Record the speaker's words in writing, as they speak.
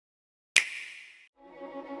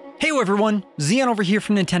Hello everyone, Zion over here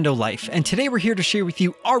from Nintendo Life, and today we're here to share with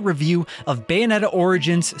you our review of Bayonetta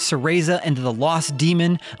Origins, Cereza, and the Lost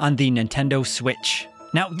Demon on the Nintendo Switch.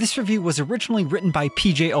 Now, this review was originally written by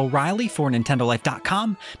PJ O'Reilly for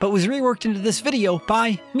NintendoLife.com, but was reworked into this video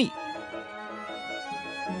by me.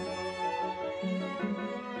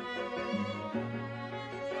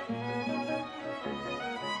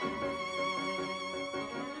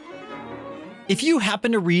 If you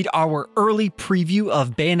happen to read our early preview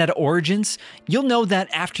of Bayonetta Origins, you'll know that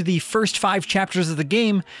after the first 5 chapters of the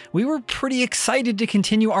game, we were pretty excited to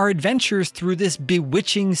continue our adventures through this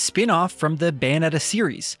bewitching spin-off from the Bayonetta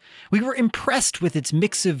series. We were impressed with its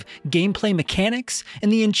mix of gameplay mechanics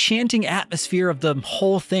and the enchanting atmosphere of the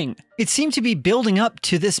whole thing. It seemed to be building up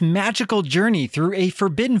to this magical journey through a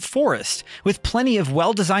forbidden forest, with plenty of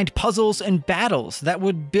well-designed puzzles and battles that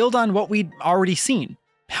would build on what we'd already seen.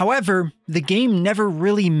 However, the game never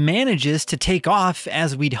really manages to take off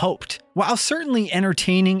as we'd hoped. While certainly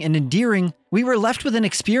entertaining and endearing, we were left with an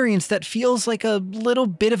experience that feels like a little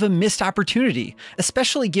bit of a missed opportunity,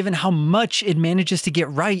 especially given how much it manages to get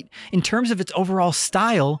right in terms of its overall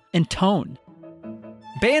style and tone.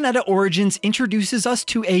 Bayonetta Origins introduces us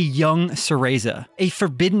to a young Cereza, a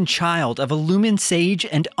forbidden child of a Lumen Sage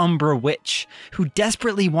and Umbra Witch, who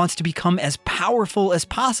desperately wants to become as powerful as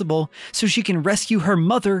possible so she can rescue her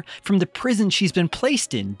mother from the prison she's been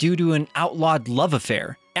placed in due to an outlawed love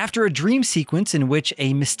affair. After a dream sequence in which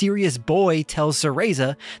a mysterious boy tells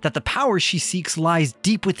Cereza that the power she seeks lies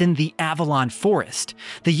deep within the Avalon Forest,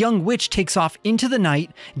 the young witch takes off into the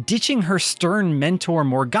night, ditching her stern mentor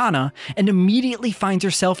Morgana, and immediately finds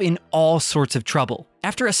herself in all sorts of trouble.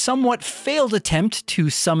 After a somewhat failed attempt to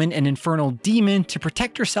summon an infernal demon to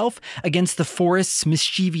protect herself against the forest's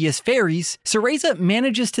mischievous fairies, Cereza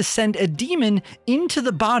manages to send a demon into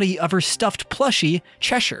the body of her stuffed plushie,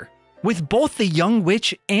 Cheshire. With both the young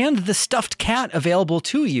witch and the stuffed cat available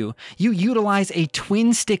to you, you utilize a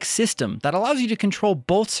twin stick system that allows you to control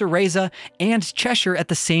both Cereza and Cheshire at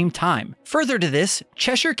the same time. Further to this,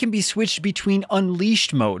 Cheshire can be switched between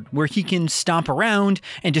Unleashed mode, where he can stomp around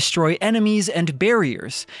and destroy enemies and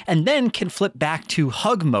barriers, and then can flip back to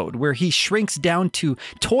Hug mode, where he shrinks down to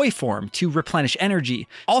toy form to replenish energy,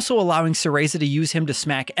 also allowing Cereza to use him to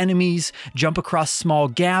smack enemies, jump across small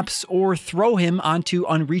gaps, or throw him onto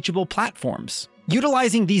unreachable platforms.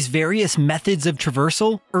 Utilizing these various methods of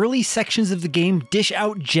traversal, early sections of the game dish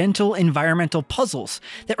out gentle environmental puzzles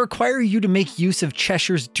that require you to make use of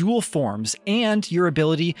Cheshire's dual forms and your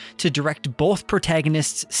ability to direct both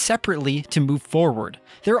protagonists separately to move forward.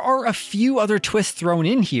 There are a few other twists thrown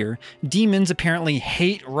in here. Demons apparently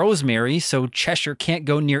hate rosemary, so Cheshire can't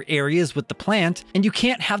go near areas with the plant, and you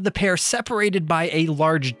can't have the pair separated by a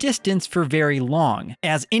large distance for very long,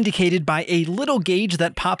 as indicated by a little gauge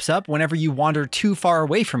that pops up whenever you wander too far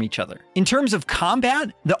away from each other. In terms of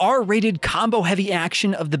combat, the R-rated combo-heavy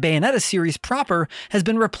action of the Bayonetta series proper has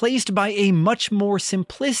been replaced by a much more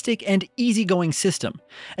simplistic and easygoing system.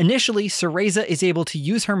 Initially, Cereza is able to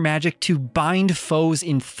use her magic to bind foes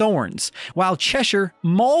in thorns, while Cheshire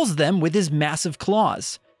mauls them with his massive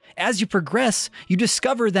claws. As you progress, you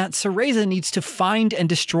discover that Cereza needs to find and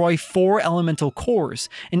destroy 4 elemental cores,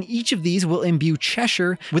 and each of these will imbue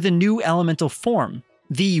Cheshire with a new elemental form.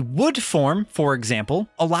 The wood form, for example,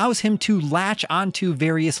 allows him to latch onto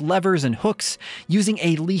various levers and hooks using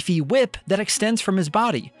a leafy whip that extends from his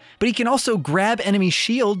body, but he can also grab enemy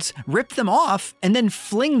shields, rip them off, and then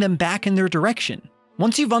fling them back in their direction.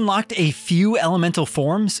 Once you've unlocked a few elemental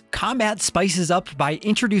forms, combat spices up by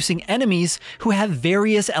introducing enemies who have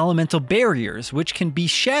various elemental barriers, which can be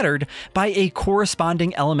shattered by a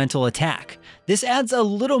corresponding elemental attack. This adds a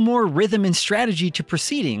little more rhythm and strategy to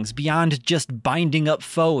proceedings beyond just binding up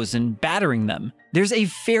foes and battering them. There's a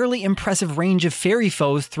fairly impressive range of fairy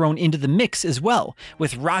foes thrown into the mix as well,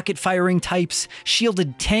 with rocket-firing types,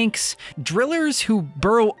 shielded tanks, drillers who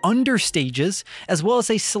burrow under stages, as well as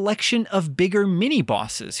a selection of bigger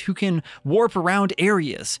mini-bosses who can warp around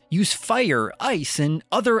areas, use fire, ice, and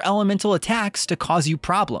other elemental attacks to cause you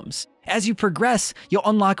problems. As you progress, you'll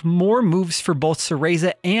unlock more moves for both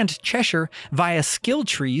Cereza and Cheshire via skill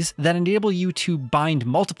trees that enable you to bind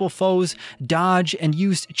multiple foes, dodge, and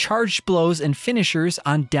use charged blows and finishers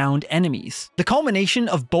on downed enemies. The culmination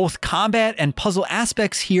of both combat and puzzle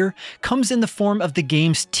aspects here comes in the form of the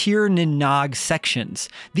game's Tir Nanog sections.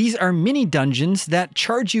 These are mini dungeons that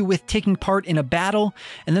charge you with taking part in a battle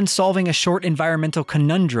and then solving a short environmental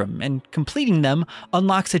conundrum, and completing them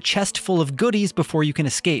unlocks a chest full of goodies before you can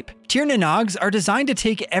escape. Tir Nanogs are designed to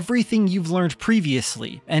take everything you've learned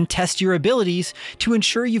previously and test your abilities to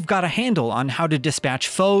ensure you've got a handle on how to dispatch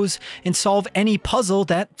foes and solve any puzzle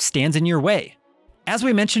that stands in your way. As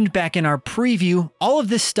we mentioned back in our preview, all of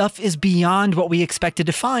this stuff is beyond what we expected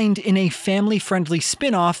to find in a family-friendly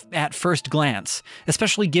spin-off at first glance,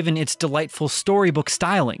 especially given its delightful storybook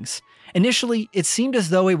stylings. Initially, it seemed as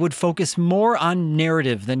though it would focus more on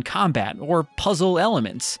narrative than combat or puzzle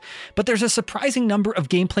elements, but there's a surprising number of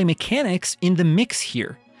gameplay mechanics in the mix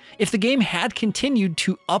here. If the game had continued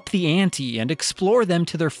to up the ante and explore them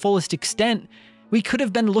to their fullest extent, we could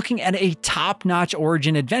have been looking at a top-notch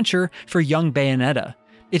origin adventure for young Bayonetta.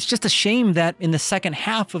 It's just a shame that in the second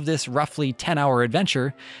half of this roughly 10-hour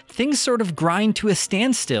adventure, things sort of grind to a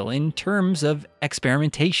standstill in terms of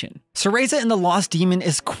experimentation. Cereza and the Lost Demon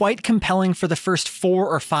is quite compelling for the first 4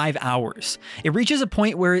 or 5 hours. It reaches a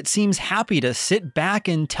point where it seems happy to sit back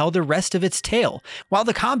and tell the rest of its tale, while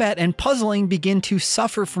the combat and puzzling begin to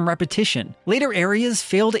suffer from repetition. Later areas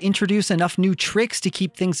fail to introduce enough new tricks to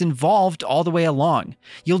keep things involved all the way along.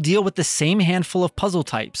 You'll deal with the same handful of puzzle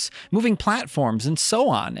types, moving platforms, and so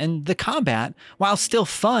on, and the combat, while still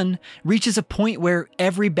fun, reaches a point where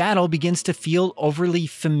every battle begins to feel overly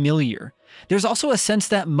familiar. There's also a sense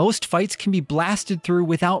that most fights can be blasted through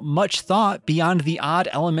without much thought beyond the odd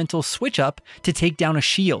elemental switch-up to take down a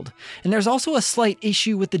shield. And there's also a slight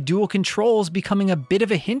issue with the dual controls becoming a bit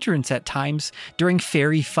of a hindrance at times during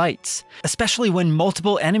fairy fights, especially when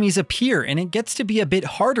multiple enemies appear and it gets to be a bit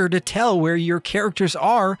harder to tell where your characters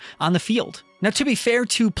are on the field. Now, to be fair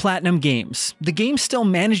to Platinum Games, the game still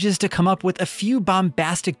manages to come up with a few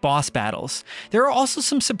bombastic boss battles. There are also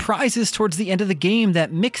some surprises towards the end of the game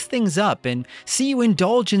that mix things up and see you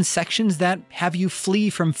indulge in sections that have you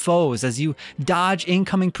flee from foes as you dodge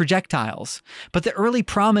incoming projectiles. But the early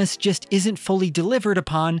promise just isn't fully delivered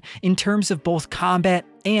upon in terms of both combat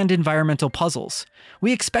and environmental puzzles.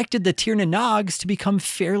 We expected the Tir na Nogs to become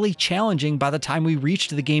fairly challenging by the time we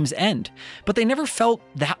reached the game's end, but they never felt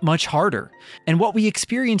that much harder. And what we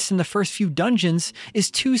experienced in the first few dungeons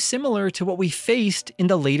is too similar to what we faced in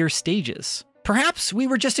the later stages. Perhaps we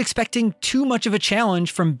were just expecting too much of a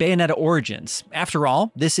challenge from Bayonetta Origins. After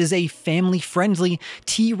all, this is a family-friendly,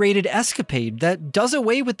 T-rated escapade that does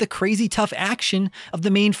away with the crazy tough action of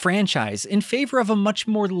the main franchise in favor of a much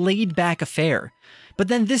more laid-back affair. But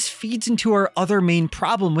then this feeds into our other main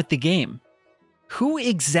problem with the game. Who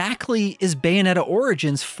exactly is Bayonetta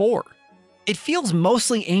Origins for? It feels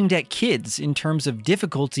mostly aimed at kids in terms of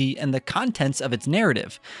difficulty and the contents of its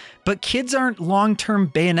narrative, but kids aren't long-term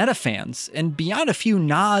Bayonetta fans, and beyond a few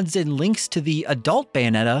nods and links to the adult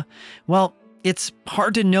Bayonetta, well, it's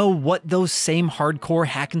hard to know what those same hardcore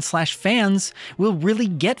hack-and-slash fans will really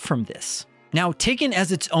get from this. Now, taken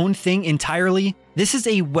as its own thing entirely, this is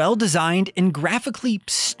a well-designed and graphically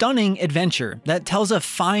stunning adventure that tells a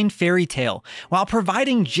fine fairy tale while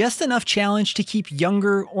providing just enough challenge to keep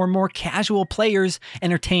younger or more casual players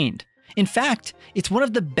entertained. In fact, it's one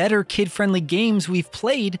of the better kid-friendly games we've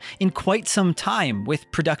played in quite some time,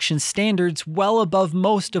 with production standards well above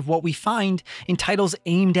most of what we find in titles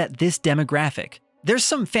aimed at this demographic. There's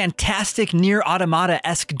some fantastic Nier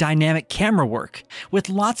Automata-esque dynamic camera work, with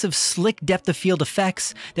lots of slick depth of field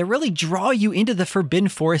effects that really draw you into the Forbidden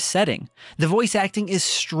Forest setting. The voice acting is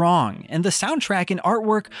strong, and the soundtrack and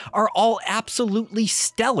artwork are all absolutely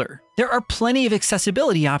stellar. There are plenty of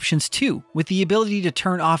accessibility options too, with the ability to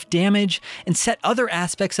turn off damage and set other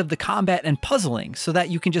aspects of the combat and puzzling so that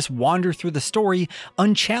you can just wander through the story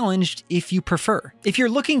unchallenged if you prefer. If you're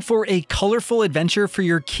looking for a colorful adventure for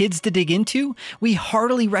your kids to dig into, we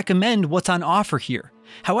heartily recommend what's on offer here.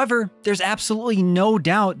 However, there's absolutely no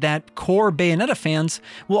doubt that core Bayonetta fans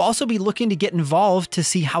will also be looking to get involved to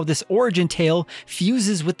see how this origin tale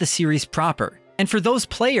fuses with the series proper. And for those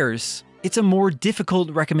players, it's a more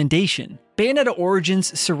difficult recommendation. Bayonetta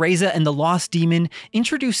Origins Cereza and the Lost Demon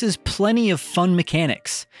introduces plenty of fun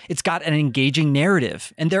mechanics. It's got an engaging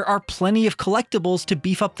narrative, and there are plenty of collectibles to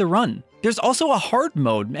beef up the run. There's also a hard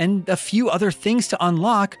mode and a few other things to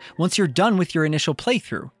unlock once you're done with your initial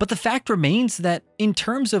playthrough. But the fact remains that in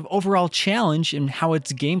terms of overall challenge and how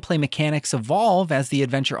its gameplay mechanics evolve as the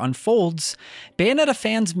adventure unfolds, Bayonetta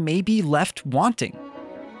fans may be left wanting.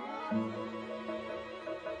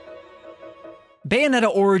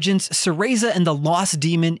 Bayonetta Origins Cereza and the Lost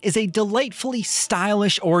Demon is a delightfully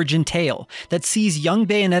stylish origin tale that sees young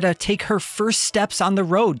Bayonetta take her first steps on the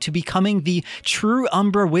road to becoming the true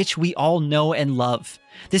Umbra witch we all know and love.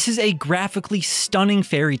 This is a graphically stunning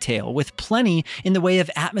fairy tale with plenty in the way of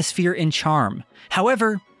atmosphere and charm.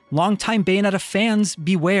 However, longtime Bayonetta fans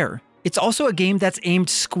beware. It's also a game that's aimed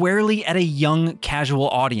squarely at a young, casual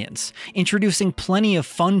audience, introducing plenty of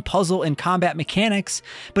fun puzzle and combat mechanics,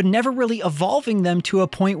 but never really evolving them to a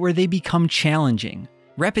point where they become challenging.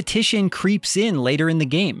 Repetition creeps in later in the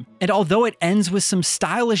game, and although it ends with some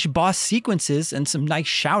stylish boss sequences and some nice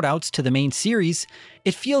shoutouts to the main series,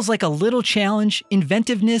 it feels like a little challenge,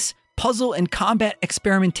 inventiveness, puzzle, and combat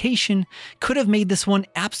experimentation could have made this one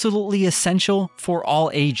absolutely essential for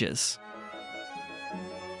all ages.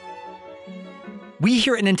 We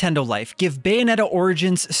here at Nintendo Life give Bayonetta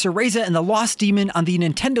Origins, Cereza and the Lost Demon on the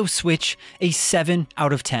Nintendo Switch a 7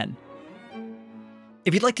 out of 10.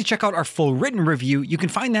 If you'd like to check out our full written review, you can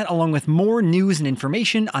find that along with more news and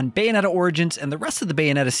information on Bayonetta Origins and the rest of the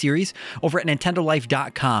Bayonetta series over at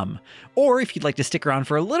nintendolife.com. Or if you'd like to stick around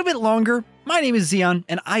for a little bit longer, my name is Xeon,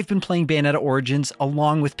 and I've been playing Bayonetta Origins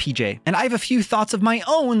along with PJ, and I have a few thoughts of my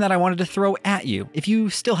own that I wanted to throw at you, if you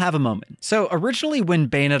still have a moment. So originally when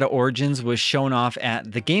Bayonetta Origins was shown off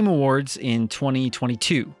at the Game Awards in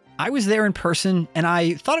 2022, I was there in person, and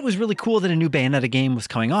I thought it was really cool that a new Bayonetta game was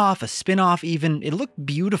coming off, a spin-off even. It looked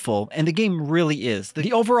beautiful, and the game really is.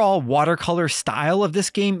 The overall watercolor style of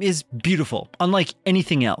this game is beautiful, unlike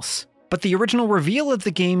anything else. But the original reveal of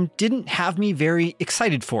the game didn't have me very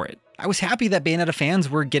excited for it. I was happy that Bayonetta fans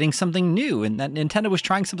were getting something new and that Nintendo was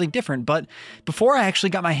trying something different, but before I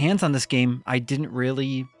actually got my hands on this game, I didn't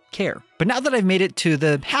really care. But now that I've made it to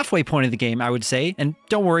the halfway point of the game, I would say, and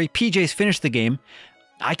don't worry, PJ's finished the game,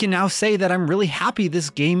 I can now say that I'm really happy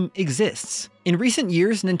this game exists. In recent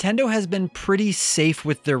years, Nintendo has been pretty safe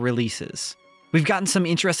with their releases. We've gotten some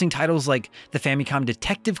interesting titles like the Famicom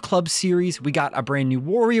Detective Club series, we got a brand new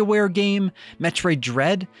WarioWare game, Metroid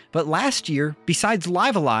Dread, but last year, besides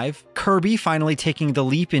Live Alive, Kirby finally taking the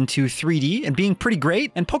leap into 3D and being pretty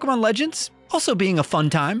great, and Pokemon Legends also being a fun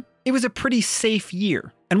time, it was a pretty safe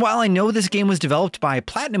year. And while I know this game was developed by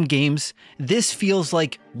Platinum Games, this feels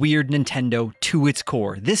like weird Nintendo to its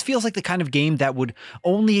core. This feels like the kind of game that would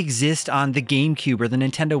only exist on the GameCube or the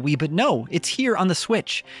Nintendo Wii, but no, it's here on the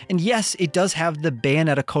Switch. And yes, it does have the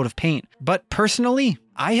Bayonetta coat of paint, but personally,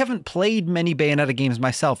 I haven't played many Bayonetta games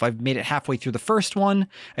myself. I've made it halfway through the first one,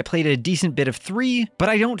 I played a decent bit of 3, but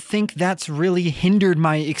I don't think that's really hindered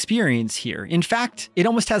my experience here. In fact, it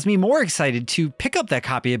almost has me more excited to pick up that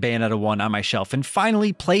copy of Bayonetta 1 on my shelf and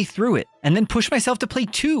finally play through it, and then push myself to play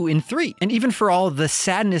 2 and 3. And even for all the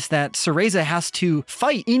sadness that Cereza has to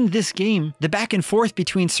fight in this game, the back and forth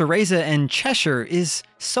between Cereza and Cheshire is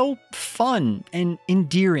so fun and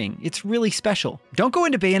endearing. It's really special. Don't go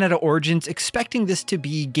into Bayonetta Origins expecting this to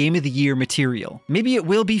be Game of the Year material. Maybe it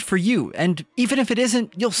will be for you, and even if it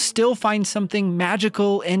isn't, you'll still find something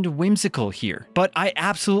magical and whimsical here. But I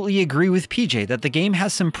absolutely agree with PJ that the game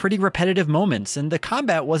has some pretty repetitive moments, and the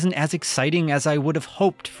combat wasn't as exciting as I would have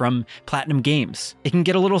hoped from Platinum Games. It can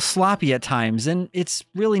get a little sloppy at times, and it's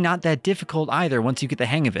really not that difficult either once you get the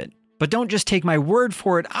hang of it. But don't just take my word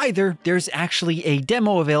for it either, there's actually a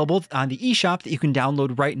demo available on the eShop that you can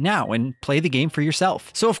download right now and play the game for yourself.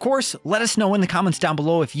 So of course, let us know in the comments down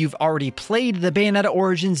below if you've already played the Bayonetta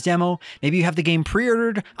Origins demo, maybe you have the game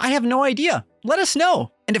pre-ordered, I have no idea. Let us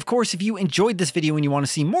know. And of course, if you enjoyed this video and you want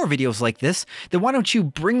to see more videos like this, then why don't you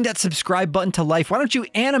bring that subscribe button to life? Why don't you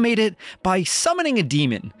animate it by summoning a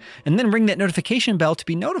demon? And then ring that notification bell to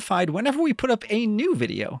be notified whenever we put up a new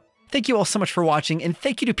video. Thank you all so much for watching, and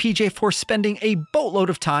thank you to PJ for spending a boatload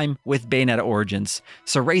of time with Bayonetta Origins,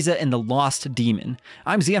 Cereza and the Lost Demon.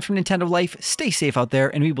 I'm Xeon from Nintendo Life, stay safe out there,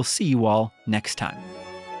 and we will see you all next time.